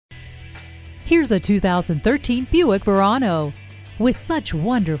Here's a 2013 Buick Verano. With such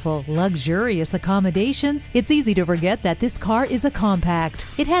wonderful, luxurious accommodations, it's easy to forget that this car is a compact.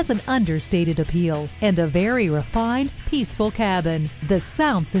 It has an understated appeal and a very refined, peaceful cabin. The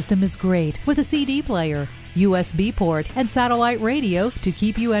sound system is great with a CD player, USB port, and satellite radio to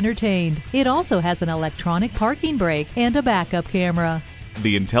keep you entertained. It also has an electronic parking brake and a backup camera.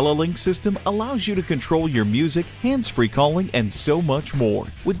 The IntelliLink system allows you to control your music, hands-free calling, and so much more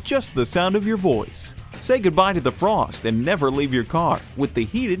with just the sound of your voice. Say goodbye to the frost and never leave your car with the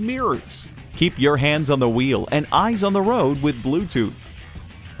heated mirrors. Keep your hands on the wheel and eyes on the road with Bluetooth.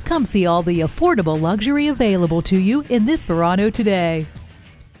 Come see all the affordable luxury available to you in this Verano today.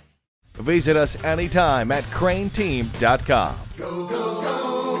 Visit us anytime at crainteam.com. Go, go, go.